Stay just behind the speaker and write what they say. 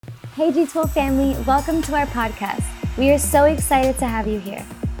Hey G12 family, welcome to our podcast. We are so excited to have you here.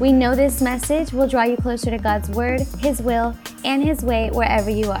 We know this message will draw you closer to God's Word, His will, and His way wherever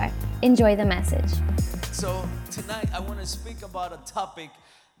you are. Enjoy the message. So tonight I want to speak about a topic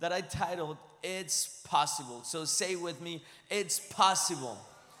that I titled, It's Possible. So say with me, it's possible.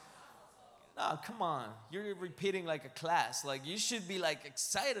 Nah, come on. You're repeating like a class. Like you should be like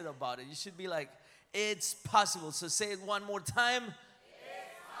excited about it. You should be like, it's possible. So say it one more time.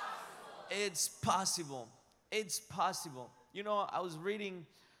 It's possible. It's possible. You know, I was reading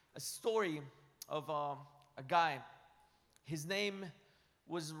a story of a guy. His name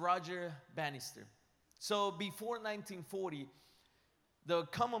was Roger Bannister. So before 1940, the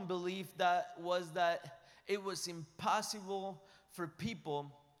common belief that it was impossible for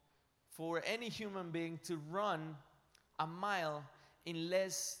people, for any human being to run a mile in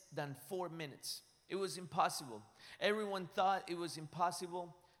less than 4 minutes. It was impossible. Everyone thought it was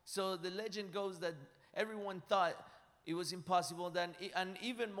impossible. So the legend goes that everyone thought it was impossible, and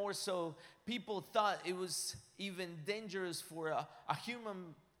even more so, people thought it was even dangerous for a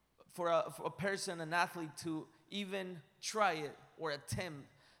human, for a person, an athlete, to even try it or attempt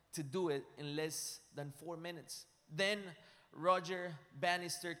to do it in less than 4 minutes. Then Roger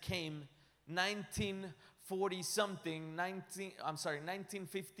Bannister came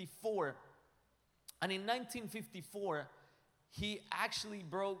 1954. And in 1954, he actually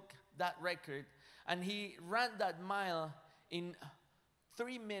broke that record, and he ran that mile in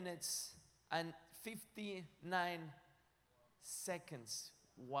 3 minutes and 59 seconds.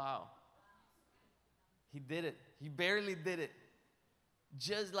 Wow. He did it. He barely did it.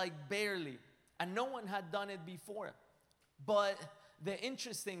 Just like barely. And no one had done it before. But the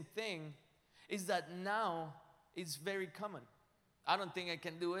interesting thing is that now it's very common. I don't think I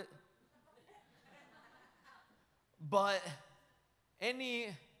can do it. But any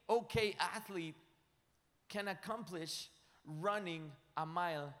okay athlete can accomplish running a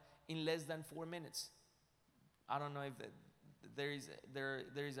mile in less than 4 minutes. I don't know if there is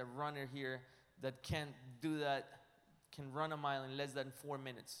a runner here that can do that, can run a mile in less than 4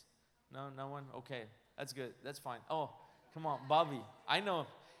 minutes. No one? Okay, that's good. That's fine. Oh, come on, Bobby. I know.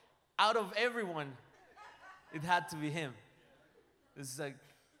 Out of everyone, it had to be him. This is like,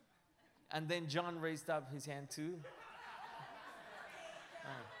 and then John raised up his hand too.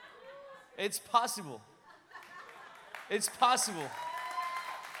 It's possible. It's possible.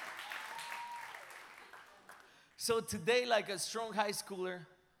 So today, like a strong high schooler,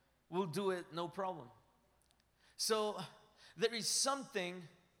 will do it no problem. So there is something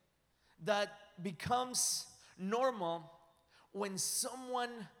that becomes normal when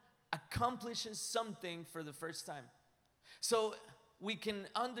someone accomplishes something for the first time. So we can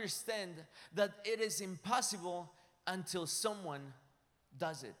understand that it is impossible until someone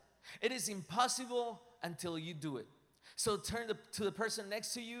does it. It is impossible until you do it. So turn to the person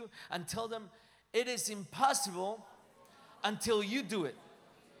next to you and tell them, it is impossible until you do it.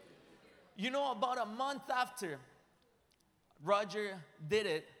 You know, about a month after Roger did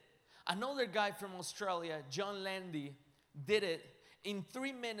it, another guy from Australia, John Landy, did it in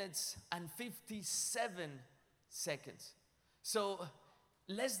 3 minutes and 57 seconds. So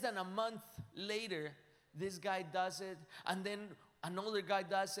less than a month later, this guy does it, and then another guy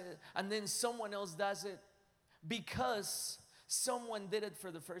does it, and then someone else does it, because someone did it for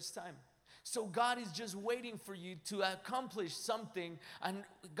the first time. So God is just waiting for you to accomplish something, and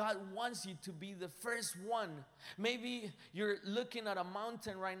God wants you to be the first one. Maybe you're looking at a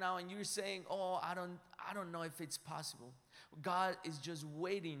mountain right now and you're saying, oh, I don't know if it's possible. God is just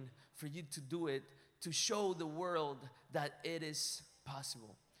waiting for you to do it, to show the world that it is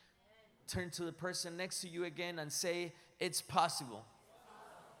possible. Turn to the person next to you again and say, it's possible.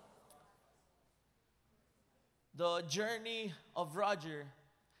 The journey of Roger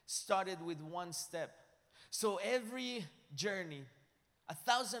started with one step. So every journey,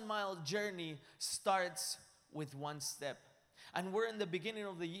 1,000-mile journey, starts with one step. And we're in the beginning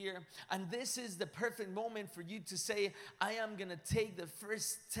of the year, and this is the perfect moment for you to say, I am going to take the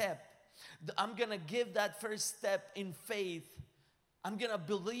first step. I'm going to give that first step in faith. I'm going to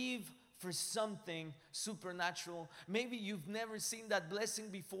believe for something supernatural. Maybe you've never seen that blessing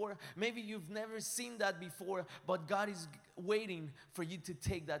before. Maybe you've never seen that before, but God is waiting for you to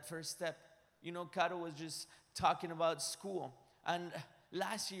take that first step. You know, Caro was just talking about school, and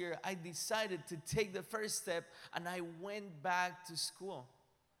last year I decided to take the first step, and I went back to school.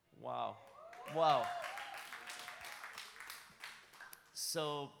 Wow.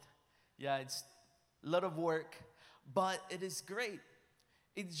 So yeah, it's a lot of work, but it is great.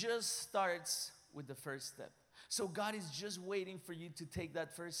 It just starts with the first step. So God is just waiting for you to take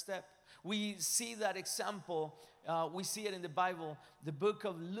that first step. We see that example. We see it in the Bible, the book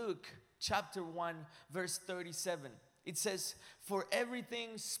of Luke, chapter 1, verse 37. It says, "For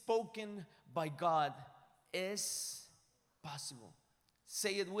everything spoken by God is possible."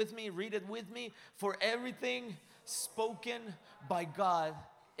 Say it with me, read it with me. For everything spoken by God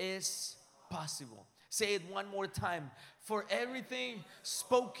is possible. Say it one more time. For everything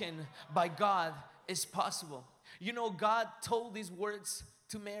spoken by God is possible. You know, God told these words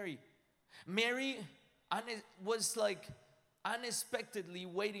to Mary. Mary was like unexpectedly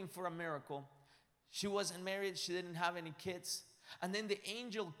waiting for a miracle. She wasn't married, she didn't have any kids. And then the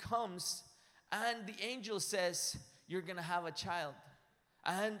angel comes and the angel says, "You're gonna have a child."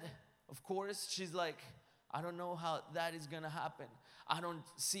 And of course, she's like, "I don't know how that is gonna happen. I don't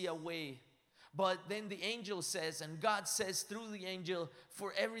see a way." But then the angel says, and God says through the angel,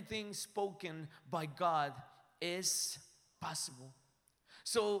 for everything spoken by God is possible.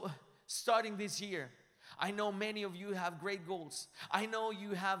 So starting this year, I know many of you have great goals. I know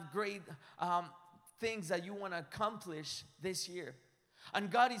you have great things that you want to accomplish this year. And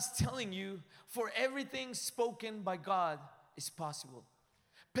God is telling you, for everything spoken by God is possible.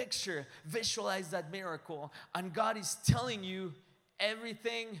 Picture, visualize that miracle. And God is telling you,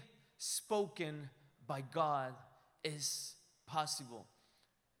 everything spoken by God is possible.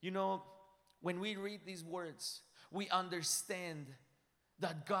 You know, when we read these words, we understand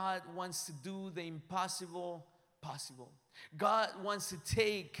that God wants to do the impossible possible. God wants to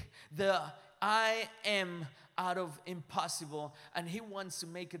take the I am out of impossible, and He wants to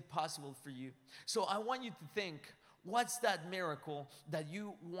make it possible for you. So I want you to think, what's that miracle that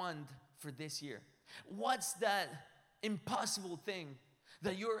you want for this year? What's that impossible thing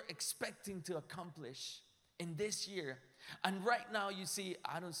that you're expecting to accomplish in this year? And right now you see,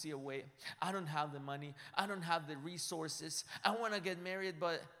 I don't see a way. I don't have the money. I don't have the resources. I want to get married,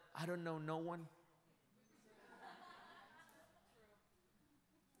 but I don't know no one.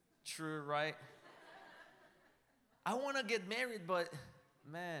 True, right? I want to get married, but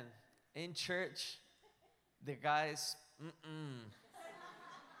man, in church, the guys,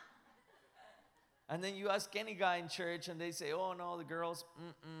 And then you ask any guy in church and they say, "Oh no, the girls,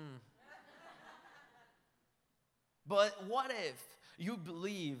 But what if you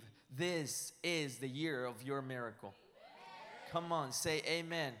believe this is the year of your miracle? Come on, say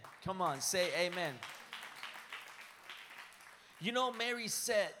amen. Come on, say amen. You know, Mary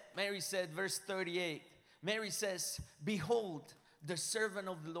said, verse 38, Mary says, "Behold, the servant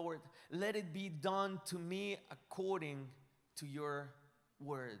of the Lord, let it be done to me according to your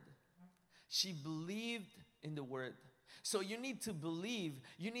word." She believed in the word. So you need to believe,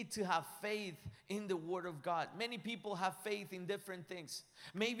 you need to have faith in the word of God. Many people have faith in different things.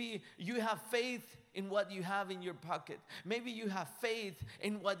 Maybe you have faith in what you have in your pocket. Maybe you have faith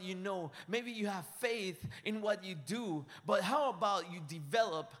in what you know. Maybe you have faith in what you do. But how about you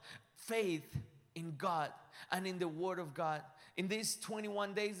develop faith in God and in the word of God? In these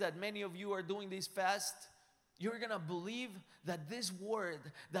 21 days that many of you are doing this fast, you're going to believe that this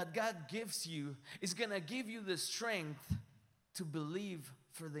word that God gives you is going to give you the strength to believe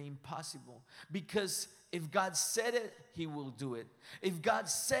for the impossible. Because if God said it, He will do it. If God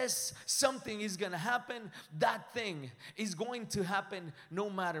says something is going to happen, that thing is going to happen no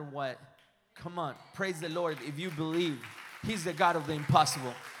matter what. Come on, praise the Lord if you believe He's the God of the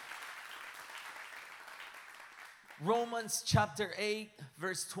impossible. Romans chapter 8,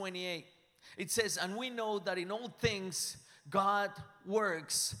 verse 28. It says, "And we know that in all things God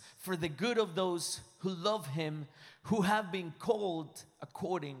works for the good of those who love Him, who have been called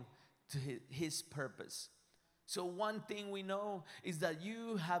according to His purpose." So one thing we know is that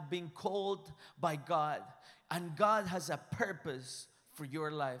you have been called by God, and God has a purpose for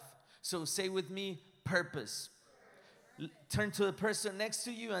your life. So say with me, purpose. Turn to the person next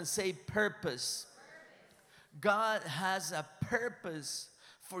to you and say, purpose. God has a purpose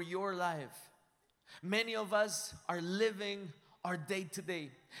for your life. Many of us are living our day to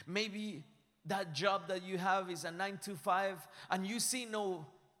day. Maybe that job that you have is a 9 to 5 and you see no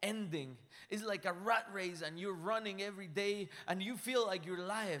ending. It's like a rat race and you're running every day and you feel like your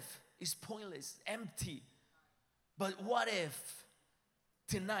life is pointless, empty. But what if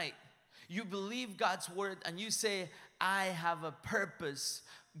tonight you believe God's word and you say, "I have a purpose.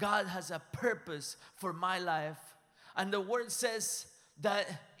 God has a purpose for my life." And the word says that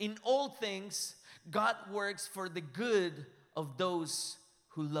in all things, God works for the good of those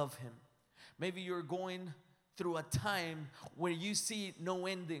who love Him. Maybe you're going through a time where you see no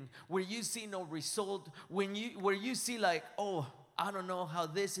ending, where you see no result, where you see like, "Oh, I don't know how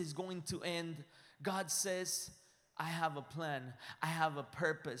this is going to end." God says I have a plan. I have a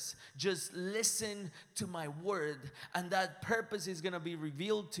purpose. Just listen to my word, and that purpose is going to be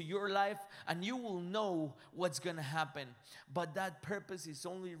revealed to your life, and you will know what's going to happen. But that purpose is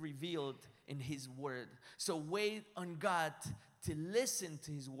only revealed in His word. So wait on God to listen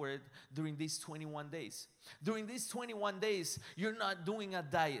to His word during these 21 days. During these 21 days, you're not doing a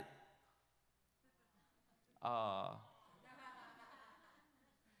diet.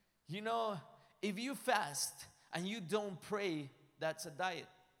 You know, if you fast and you don't pray, that's a diet.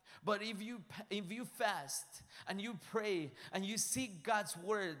 But if you fast and you pray and you seek God's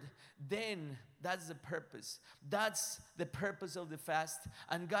word, then that's the purpose. That's the purpose of the fast.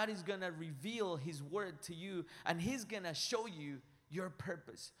 And God is going to reveal His word to you, and He's going to show you your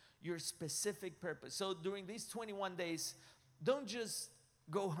purpose, your specific purpose. So during these 21 days, don't just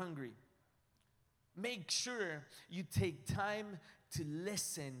go hungry. Make sure you take time to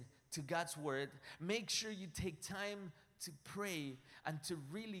listen to God's word. Make sure you take time to pray and to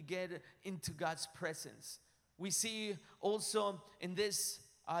really get into God's presence. We see also in this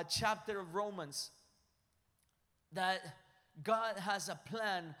chapter of Romans that God has a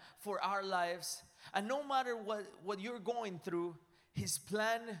plan for our lives, and no matter what you're going through, His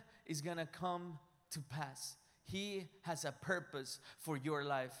plan is gonna come to pass. He has a purpose for your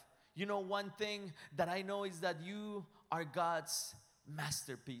life. You know, one thing that I know is that you are God's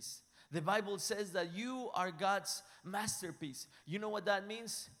masterpiece. The Bible says that you are God's masterpiece. You know what that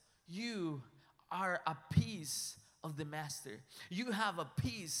means? You are a piece of the master. You have a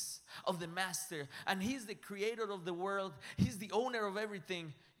piece of the master, and He's the creator of the world. He's the owner of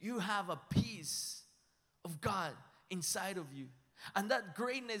everything. You have a piece of God inside of you. And that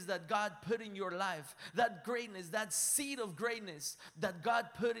greatness that God put in your life, that greatness, that seed of greatness that God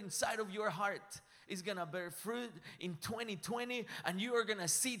put inside of your heart, is gonna bear fruit in 2020, and you are gonna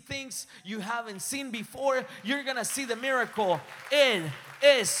see things you haven't seen before. You're gonna see the miracle. It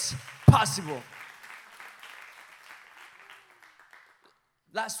is possible.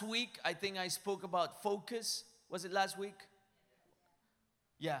 Last week, I think I spoke about focus. Was it last week?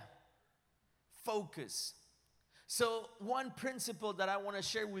 Yeah. Focus. So one principle that I want to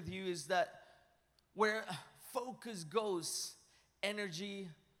share with you is that where focus goes, energy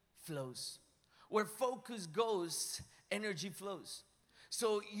flows. Where focus goes, energy flows.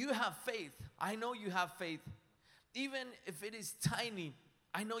 So you have faith. I know you have faith. Even if it is tiny,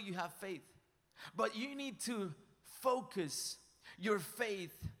 I know you have faith. But you need to focus your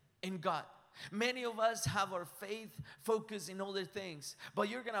faith in God. Many of us have our faith focused in other things, but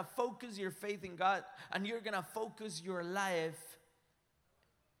you're going to focus your faith in God, and you're going to focus your life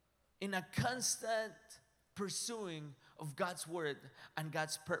in a constant pursuing of God's word and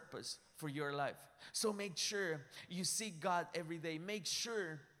God's purpose for your life. So make sure you seek God every day. Make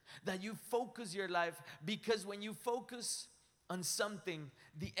sure that you focus your life, because when you focus on something,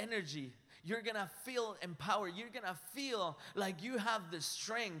 the energy, you're gonna feel empowered. You're gonna feel like you have the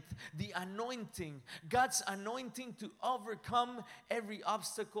strength, the anointing, God's anointing to overcome every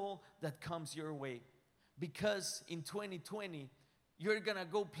obstacle that comes your way. Because in 2020, you're gonna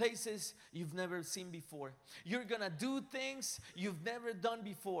go places you've never seen before. You're gonna do things you've never done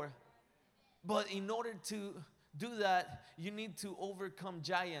before. But in order to do that, you need to overcome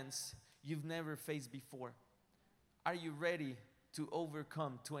giants you've never faced before. Are you ready to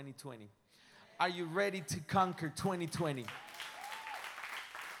overcome 2020? Are you ready to conquer 2020?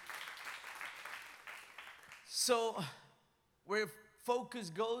 So, where focus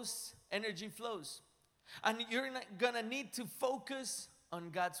goes, energy flows. And you're gonna need to focus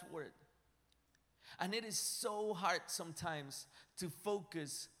on God's word. And it is so hard sometimes to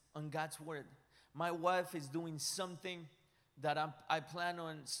focus on God's word. My wife is doing something that I plan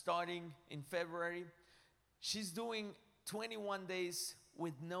on starting in February. She's doing 21 days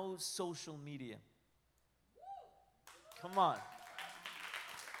with no social media. Come on.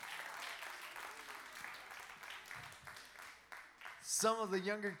 Some of the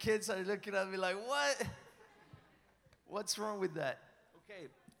younger kids are looking at me like, what? What's wrong with that? Okay.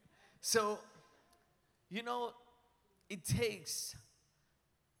 So, you know, it takes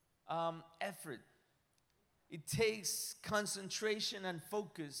effort. It takes concentration and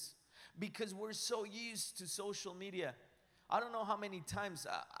focus, because we're so used to social media. I don't know how many times,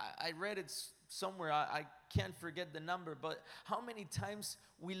 I read it somewhere, I can't forget the number, but how many times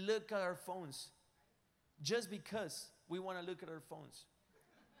we look at our phones just because we want to look at our phones.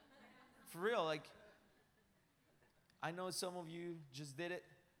 For real, like, I know some of you just did it,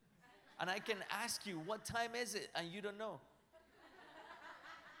 and I can ask you, what time is it? And you don't know.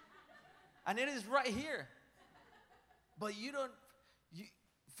 And it is right here. But you don't,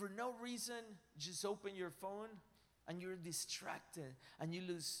 for no reason, just open your phone and you're distracted and you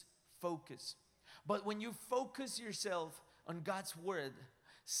lose focus. But when you focus yourself on God's word,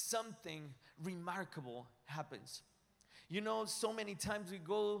 something remarkable happens. You know, so many times we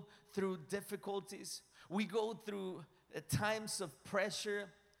go through difficulties. We go through times of pressure,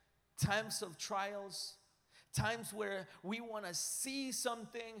 times of trials, times where we want to see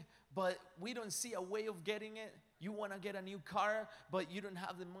something, but we don't see a way of getting it. You want to get a new car, but you don't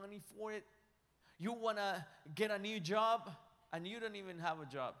have the money for it. You want to get a new job, and you don't even have a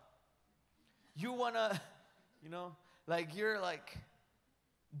job. You want to, like you're like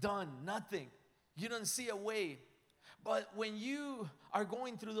done, nothing. You don't see a way. But when you are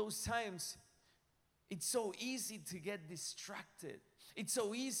going through those times, it's so easy to get distracted. It's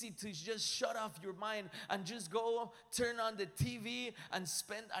so easy to just shut off your mind and just go turn on the TV and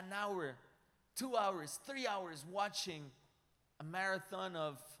spend an hour, 2 hours, 3 hours watching a marathon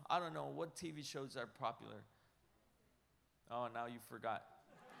of, I don't know, what TV shows are popular. Oh, now you forgot.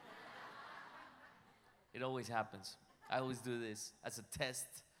 It always happens. I always do this as a test,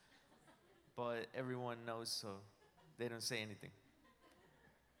 but everyone knows, so they don't say anything.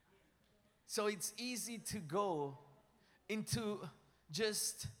 So it's easy to go into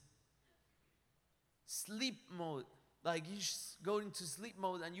just sleep mode. Like you just go into sleep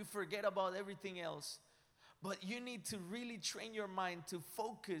mode and you forget about everything else. But you need to really train your mind to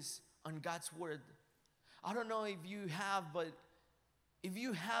focus on God's word. I don't know if you have, but if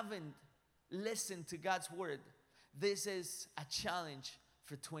you haven't listened to God's word, this is a challenge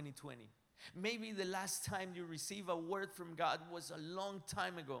for 2020. Maybe the last time you received a word from God was a long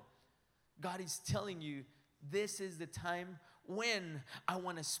time ago. God is telling you, this is the time when I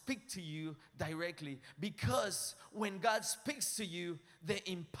want to speak to you directly. Because when God speaks to you, the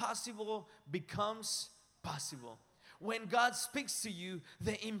impossible becomes possible. When God speaks to you,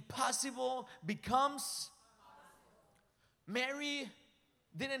 the impossible becomes. Mary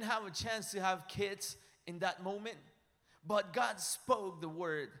didn't have a chance to have kids in that moment, but God spoke the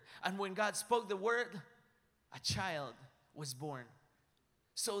word. And when God spoke the word, a child was born.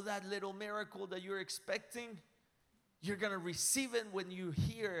 So that little miracle that you're expecting, you're going to receive it when you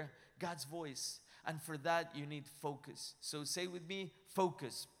hear God's voice. And for that, you need focus. So say with me,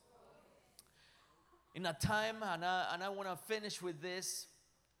 focus. In a time, and I want to finish with this.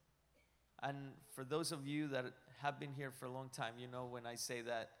 And for those of you that have been here for a long time, you know when I say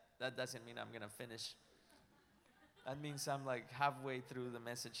that, that doesn't mean I'm going to finish. That means I'm like halfway through the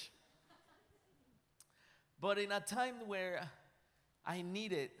message. But in a time where I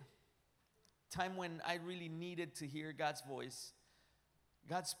needed, time when I really needed to hear God's voice,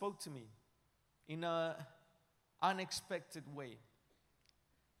 God spoke to me in an unexpected way.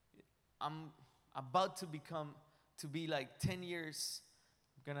 I'm about to be like 10 years.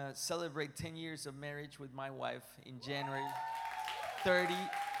 I'm gonna celebrate 10 years of marriage with my wife in January 30th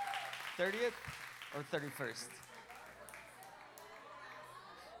or 31st.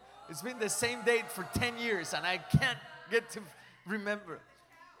 It's been the same date for 10 years and I can't get to remember.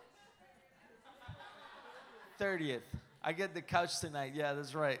 30th. I get the couch tonight. Yeah,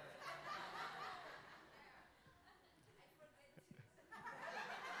 that's right.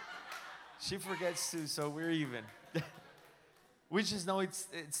 She forgets too, so we're even. We just know it's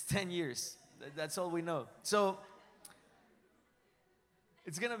 10 years. That's all we know. So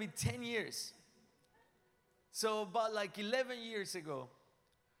it's gonna be 10 years. So about like 11 years ago,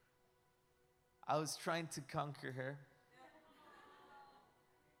 I was trying to conquer her.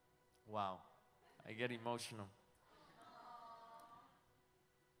 Wow, I get emotional.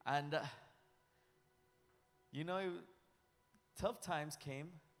 And tough times came.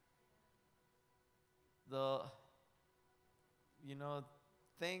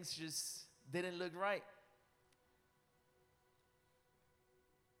 Things just didn't look right.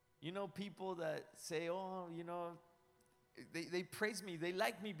 People that say, they praise me, they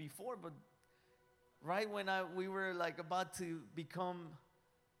liked me before, but right when we were like about to become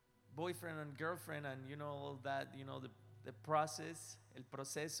boyfriend and girlfriend and all that, the process, el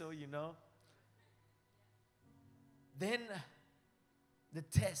proceso, then the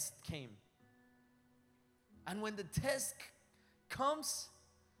test came. And when the test comes,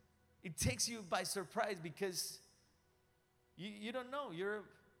 it takes you by surprise because you don't know. You're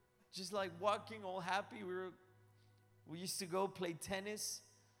just like walking all happy. We used to go play tennis.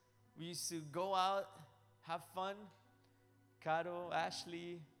 We used to go out, have fun. Caro,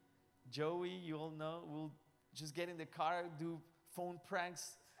 Ashley, Joey, you all know. We'll just get in the car, do phone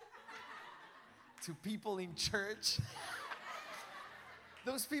pranks to people in church.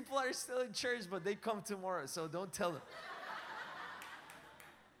 Those people are still in church, but they come tomorrow, so don't tell them.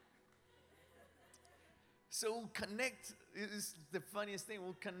 So we'll connect. It's the funniest thing.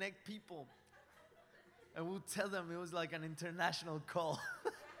 We'll connect people. And we'll tell them it was like an international call.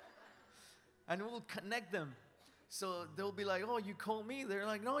 And we'll connect them. So they'll be like, oh, you call me? They're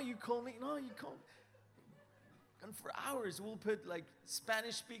like, no, you call me. No, you call me. And for hours, we'll put like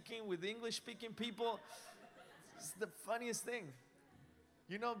Spanish speaking with English speaking people. It's the funniest thing.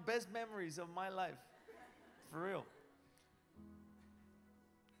 You know, best memories of my life. For real.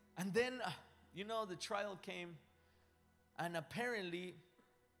 And then, you know, the trial came. And apparently,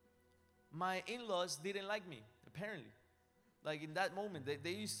 my in-laws didn't like me. Apparently. Like in that moment.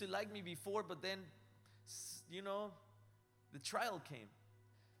 They used to like me before, but then, you know, the trial came.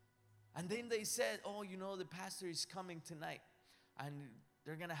 And then they said, oh, you know, the pastor is coming tonight. And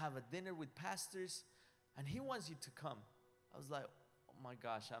they're going to have a dinner with pastors. And he wants you to come. I was like, oh my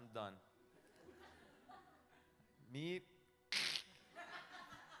gosh, I'm done. Me.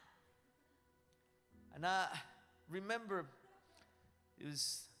 And I remember it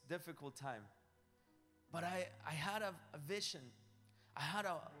was a difficult time. But I had a vision. I had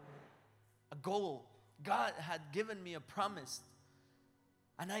a goal. God had given me a promise.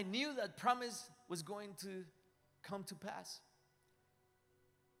 And I knew that promise was going to come to pass.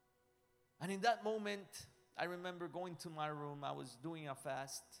 And in that moment, I remember going to my room. I was doing a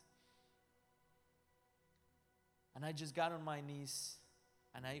fast. And I just got on my knees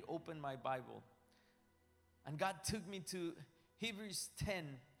and I opened my Bible. And God took me to Hebrews 10,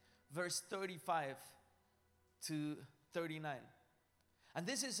 verse 35 to 39. And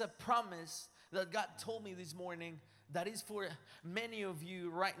this is a promise that God told me this morning that is for many of you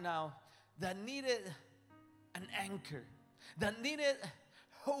right now that needed an anchor, that needed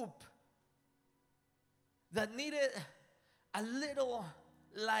hope, that needed a little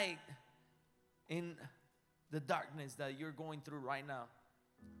light in the darkness that you're going through right now.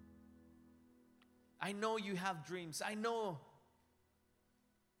 I know you have dreams. I know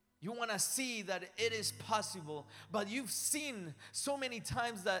you want to see that it is possible, but you've seen so many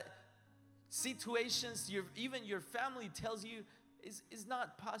times that situations, even your family tells you is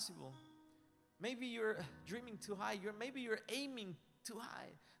not possible. Maybe you're dreaming too high. Maybe you're aiming too high.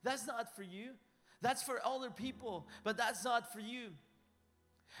 That's not for you. That's for other people, but that's not for you.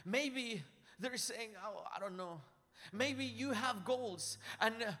 Maybe they're saying, oh, I don't know. Maybe you have goals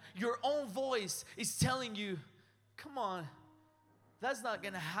and your own voice is telling you, come on, that's not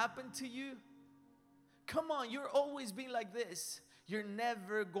going to happen to you. Come on, you're always being like this. You're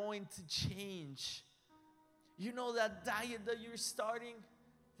never going to change. You know that diet that you're starting,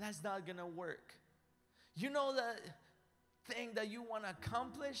 that's not going to work. You know that thing that you want to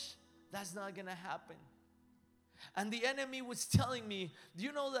accomplish, that's not going to happen. And the enemy was telling me, do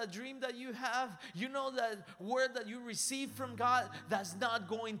you know that dream that you have? You know that word that you received from God? That's not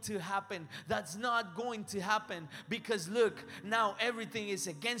going to happen. That's not going to happen. Because look, now everything is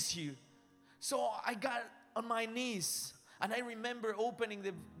against you. So I got on my knees. And I remember opening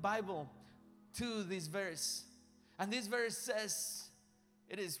the Bible to this verse. And this verse says,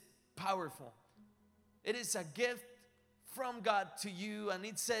 it is powerful. It is a gift from God to you. And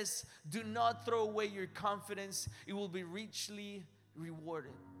it says, do not throw away your confidence. It will be richly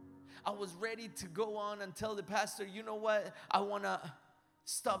rewarded. I was ready to go on and tell the pastor, you know what? I want to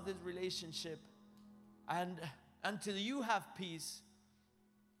stop this relationship. And until you have peace,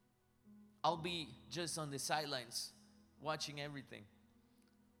 I'll be just on the sidelines watching everything.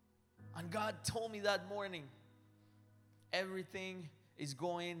 And God told me that morning, everything is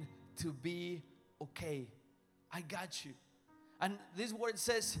going to be okay. I got you. And this word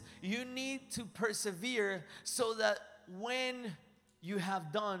says you need to persevere so that when you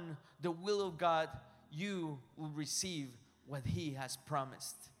have done the will of God, you will receive what He has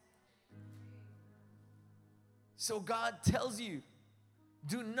promised. So God tells you,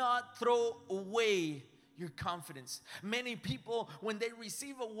 do not throw away your confidence. Many people, when they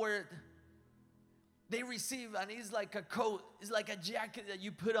receive a word, they receive, and it's like a coat, it's like a jacket that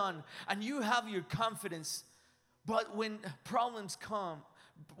you put on, and you have your confidence. But when problems come,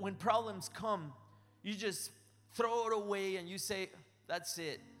 you just throw it away and you say, that's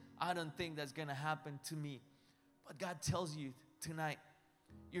it. I don't think that's going to happen to me. But God tells you tonight,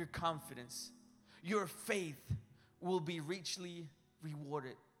 your confidence, your faith will be richly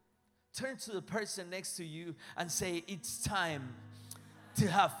rewarded. Turn to the person next to you and say, it's time to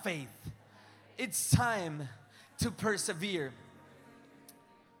have faith. It's time to persevere.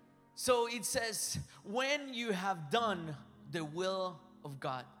 So it says, when you have done the will of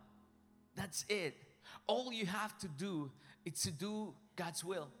God, that's it. All you have to do is to do God's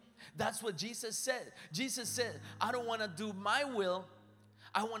will. That's what Jesus said. Jesus said, I don't want to do my will.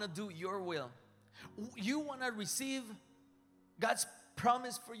 I want to do your will. You want to receive God's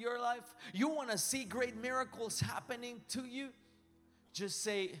promise for your life? You want to see great miracles happening to you? Just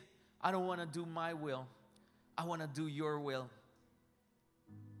say, I don't want to do my will. I want to do your will.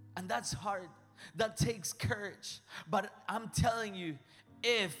 And that's hard. That takes courage. But I'm telling you,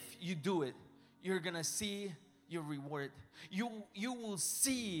 if you do it, you're going to see your reward. You will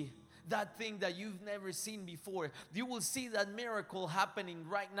see that thing that you've never seen before. You will see that miracle happening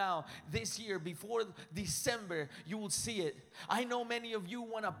right now, this year, before December. You will see it. I know many of you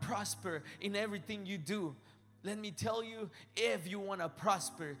want to prosper in everything you do. Let me tell you, if you want to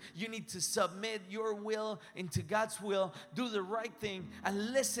prosper, you need to submit your will into God's will, do the right thing,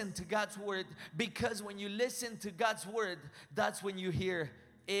 and listen to God's word. Because when you listen to God's word, that's when you hear,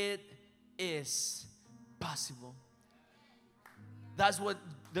 it is possible. That's what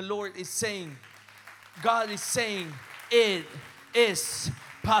the Lord is saying. God is saying, it is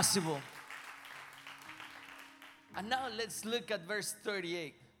possible. And now let's look at verse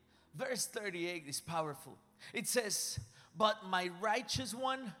 38. Verse 38 is powerful. It says, but my righteous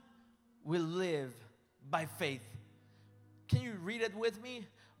one will live by faith. Can you read it with me?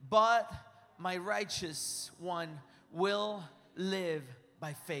 But my righteous one will live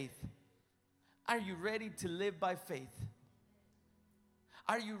by faith. Are you ready to live by faith?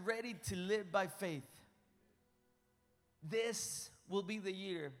 Are you ready to live by faith? This will be the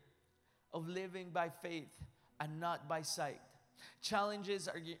year of living by faith and not by sight. Challenges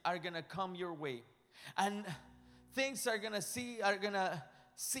are going to come your way. And things are going to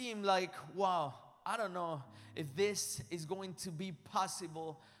seem like, wow, I don't know if this is going to be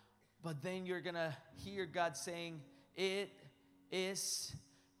possible. But then you're going to hear God saying, it is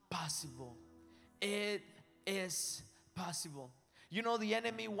possible. It is possible. You know, the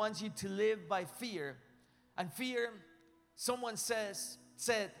enemy wants you to live by fear. And fear, someone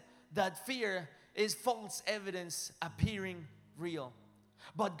said that fear is false evidence appearing real.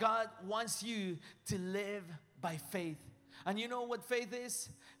 But God wants you to live by faith. And you know what faith is?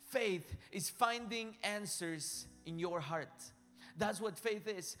 Faith is finding answers in your heart. That's what faith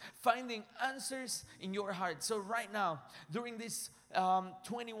is. Finding answers in your heart. So right now, during these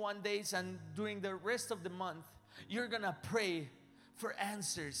 21 days and during the rest of the month, you're going to pray for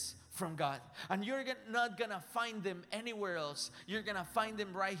answers from God. And you're not going to find them anywhere else. You're going to find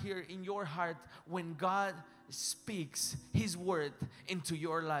them right here in your heart when God speaks His word into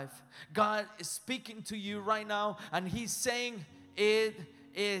your life. God is speaking to you right now and He's saying it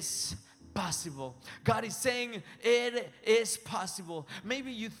is possible. God is saying it is possible.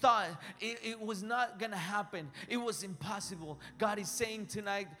 Maybe you thought it was not gonna happen. It was impossible. God is saying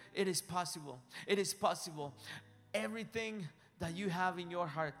tonight it is possible. It is possible. Everything that you have in your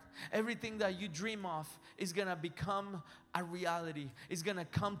heart, everything that you dream of is gonna become a reality. It's gonna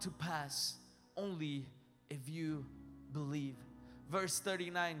come to pass only if you believe. Verse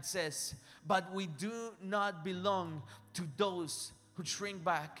 39 says, but we do not belong to those who shrink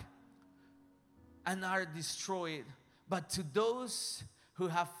back and are destroyed, but to those who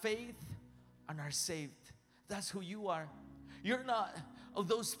have faith and are saved. That's who you are. You're not of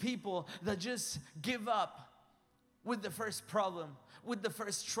those people that just give up with the first problem, with the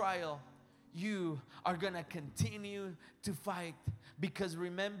first trial. You are gonna continue to fight, because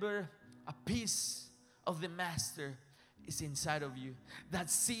remember, a piece of the master is inside of you. That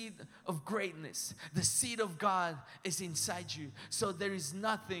seed of greatness, the seed of God is inside you. So there is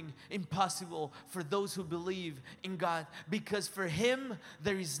nothing impossible for those who believe in God, because for Him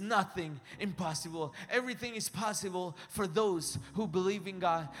there is nothing impossible. Everything is possible for those who believe in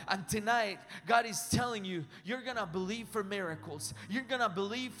God. And tonight God is telling you, you're gonna believe for miracles. You're gonna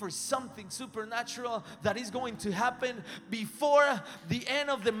believe for something supernatural that is going to happen before the end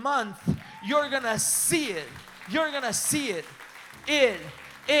of the month. You're gonna see it. You're gonna see it. It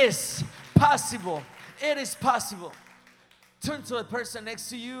is possible. It is possible. Turn to a person next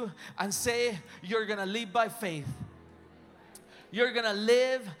to you and say, you're gonna live by faith. You're gonna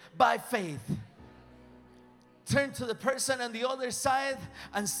live by faith. Turn to the person on the other side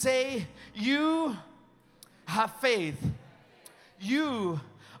and say, you have faith. You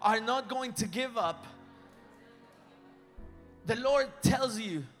are not going to give up. The Lord tells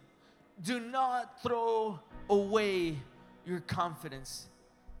you, do not throw away your confidence,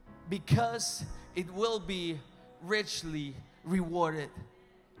 because it will be richly rewarded.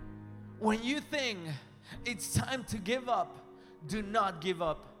 When you think it's time to give up, do not give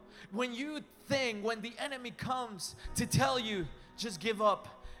up. When the enemy comes to tell you, just give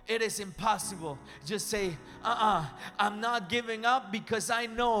up, it is impossible, just say, I'm not giving up, because I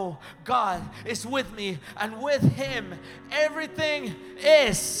know God is with me, and with Him everything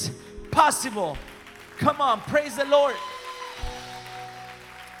is possible. Come on, praise the Lord.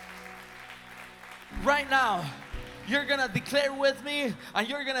 Right now, you're gonna declare with me and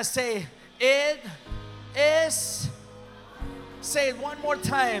you're gonna say, it is. Say it one more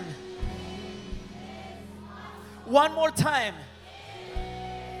time. One more time.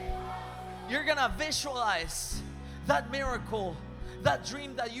 You're gonna visualize that miracle, that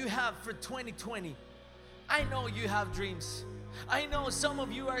dream that you have for 2020. I know you have dreams. I know some of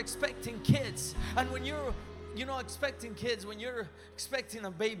you are expecting kids. And when you're, expecting kids, when you're expecting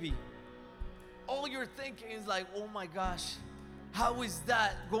a baby, all you're thinking is like, oh my gosh, how is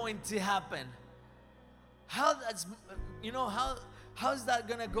that going to happen? How's that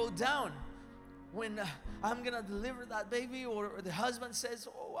gonna go down when I'm gonna deliver that baby, or the husband says,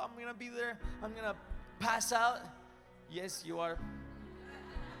 oh, I'm gonna be there, I'm gonna pass out? Yes, you are.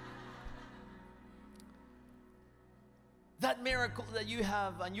 That miracle that you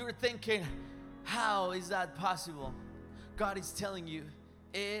have, and you're thinking, how is that possible? God is telling you,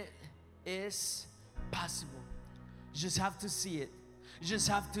 it is possible. You just have to see it. You just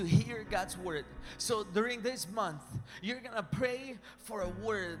have to hear God's word. So during this month, you're gonna pray for a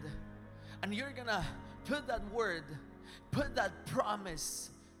word, and you're gonna put that word, put that promise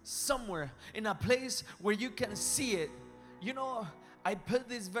somewhere in a place where you can see it. I put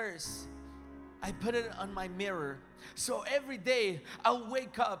this verse, I put it on my mirror. So every day I'll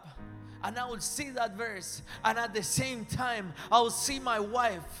wake up and I will see that verse, and at the same time I'll see my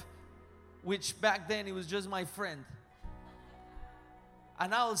wife, which back then it was just my friend.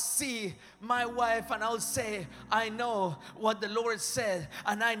 And I'll see my wife and I'll say, I know what the Lord said,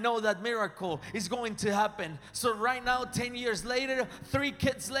 and I know that miracle is going to happen. So right now, 10 years later, 3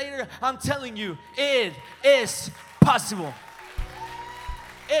 kids later, I'm telling you, it is possible.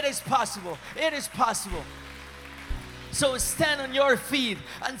 It is possible. It is possible. So stand on your feet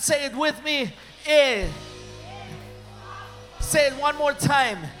and say it with me. Say it one more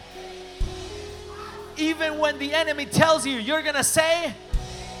time. Even when the enemy tells you, you're gonna say.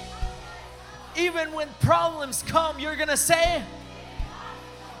 Even when problems come, you're gonna say.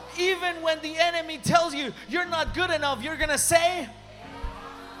 Even when the enemy tells you you're not good enough, you're gonna say.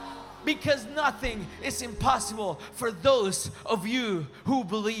 Because nothing is impossible for those of you who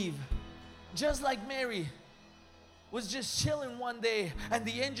believe. Just like Mary was just chilling one day, and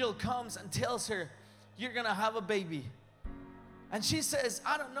the angel comes and tells her, you're gonna have a baby. And she says,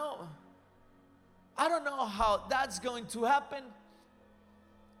 I don't know how that's going to happen.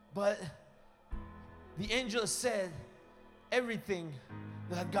 But the angel said, everything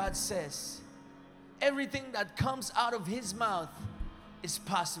that God says, everything that comes out of His mouth is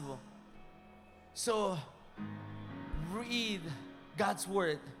possible. So read God's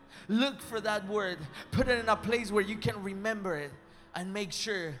word. Look for that word. Put it in a place where you can remember it, and make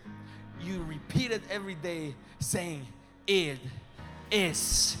sure you repeat it every day, saying, it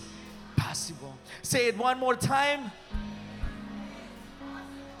is possible. Say it one more time.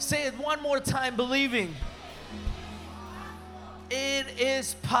 Say it one more time, believing. It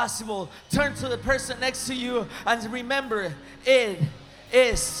is possible. Turn to the person next to you and remember, it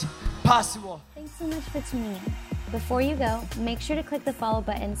is possible. Thanks so much for tuning in. Before you go, make sure to click the follow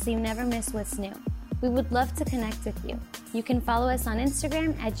button so you never miss what's new. We would love to connect with you. You can follow us on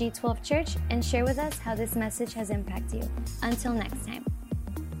Instagram at G12 Church and share with us how this message has impacted you. Until next time.